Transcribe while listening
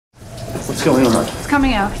What's going on? It's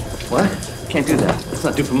coming out. What? Can't do that. It's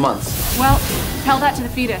not due for months. Well, tell that to the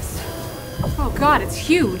fetus. Oh God, it's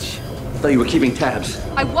huge. I thought you were keeping tabs.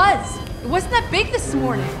 I was. It wasn't that big this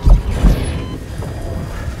morning.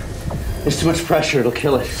 There's too much pressure. It'll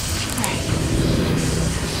kill it.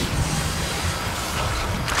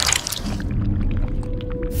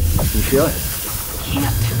 Can you feel it?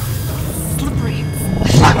 Can't. Slippery.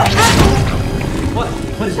 What?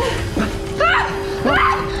 What is it?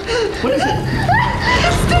 What is it?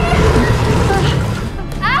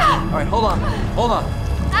 All right, hold on. Hold on.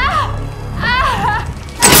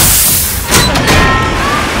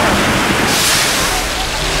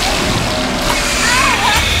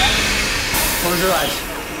 Close your eyes.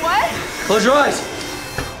 What? Close your eyes.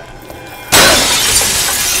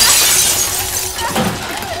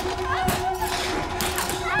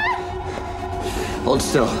 Hold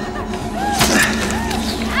still.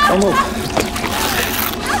 Don't move.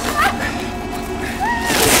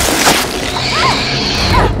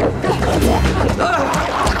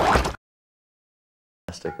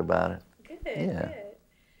 About it. Good, yeah. Good.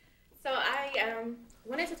 So I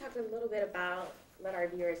wanted to talk a little bit about, let our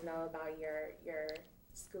viewers know about your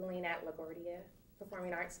schooling at LaGuardia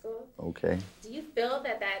Performing Arts School. Okay. Do you feel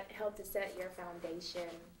that helped to set your foundation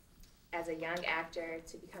as a young actor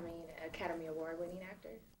to becoming an Academy Award winning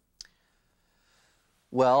actor?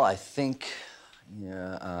 Well, I think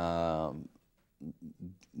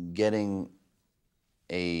getting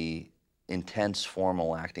a intense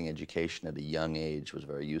formal acting education at a young age was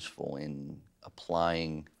very useful in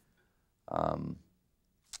applying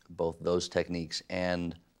both those techniques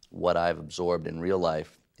and what I've absorbed in real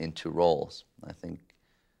life into roles. I think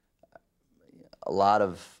a lot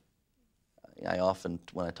of, I often,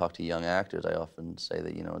 when I talk to young actors, I often say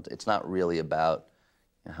that, you know, it's not really about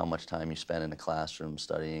how much time you spend in a classroom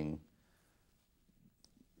studying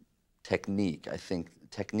technique. I think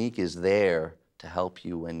technique is there to help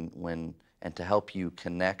you and to help you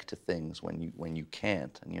connect to things when you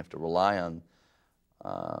can't, and you have to rely on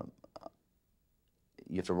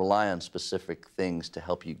specific things to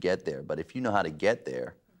help you get there. But if you know how to get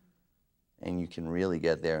there, and you can really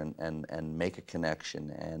get there and make a connection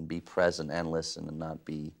and be present and listen and not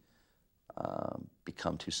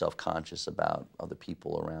become too self-conscious about other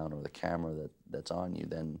people around or the camera that's on you,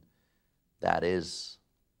 then that is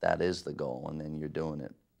the goal, and then you're doing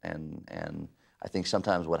it. And I think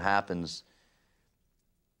sometimes what happens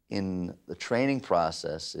in the training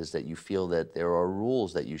process is that you feel that there are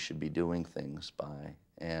rules that you should be doing things by,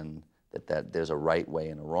 and that there's a right way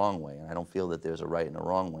and a wrong way. And I don't feel that there's a right and a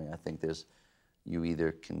wrong way. I think you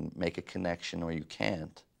either can make a connection or you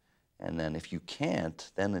can't. And then if you can't,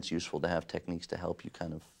 then it's useful to have techniques to help you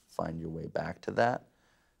kind of find your way back to that.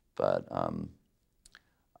 But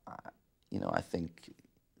you know, I think,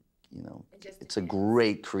 you know, it's a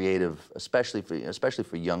great creative, especially for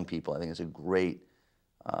young people. I think it's a great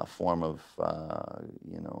form of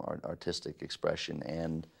you know, artistic expression,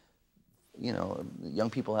 and you know, young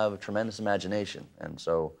people have a tremendous imagination, and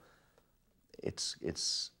so it's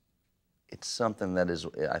something that is,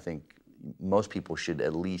 I think, most people should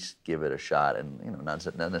at least give it a shot, and you know, not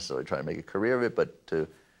necessarily try to make a career of it, but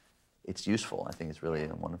it's useful. I think it's really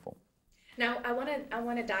wonderful. Now, I want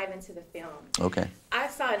to dive into the film. Okay. I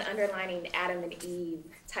saw an underlining Adam and Eve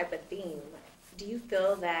type of theme. Do you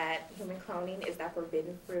feel that human cloning is that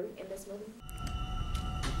forbidden fruit in this movie?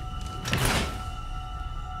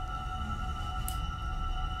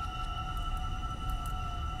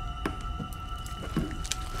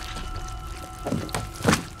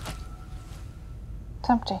 It's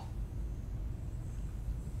empty.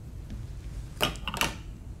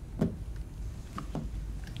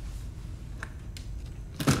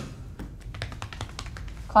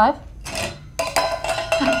 Clive?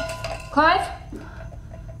 Clive?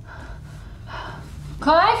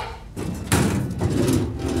 Clive?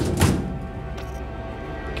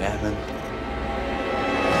 Gavin.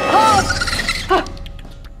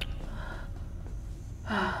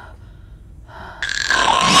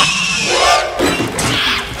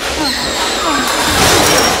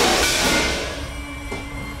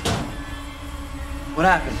 What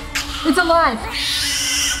happened? It's alive.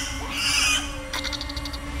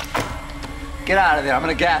 Get out of there. I'm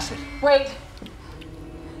gonna gas it. Wait.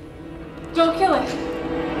 Don't kill it.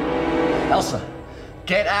 Elsa,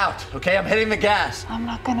 get out, okay? I'm hitting the gas. I'm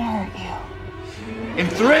not gonna hurt you. In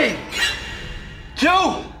 3, 2,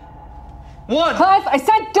 1. Clive, I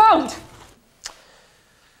said don't!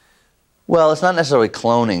 Well, it's not necessarily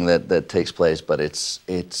cloning that takes place, but it's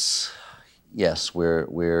yes, we're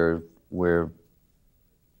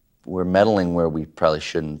meddling where we probably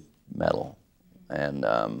shouldn't meddle, and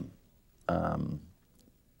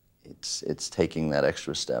it's taking that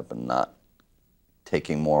extra step and not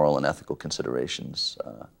taking moral and ethical considerations,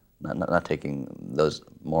 not taking those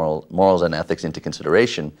morals and ethics into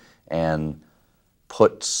consideration, and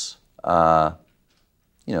puts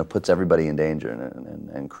puts everybody in danger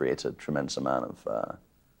and creates a tremendous amount of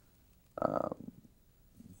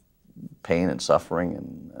pain and suffering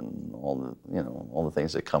and all the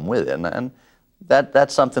things that come with it, and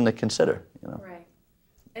that's something to consider. Right.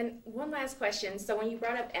 And one last question. So when you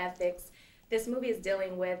brought up ethics, this movie is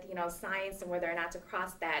dealing with science and whether or not to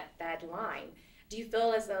cross that line. Do you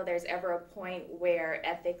feel as though there's ever a point where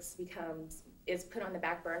ethics is put on the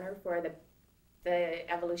back burner for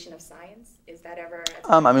the evolution of science? Is that ever?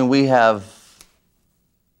 I mean, we have,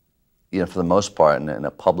 for the most part, in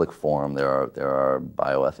a public forum, there are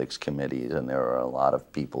bioethics committees, and there are a lot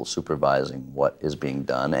of people supervising what is being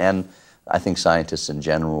done. And I think scientists in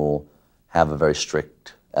general have a very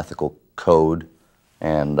strict ethical code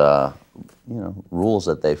and rules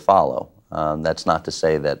that they follow. That's not to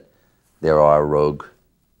say that there are rogue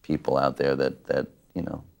people out there that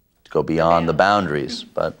go beyond the boundaries,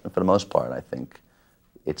 but for the most part, I think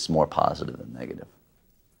it's more positive than negative.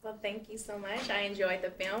 Well, thank you so much. I enjoyed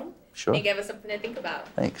the film. Sure. It gave us something to think about.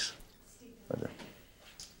 Thanks. Pleasure.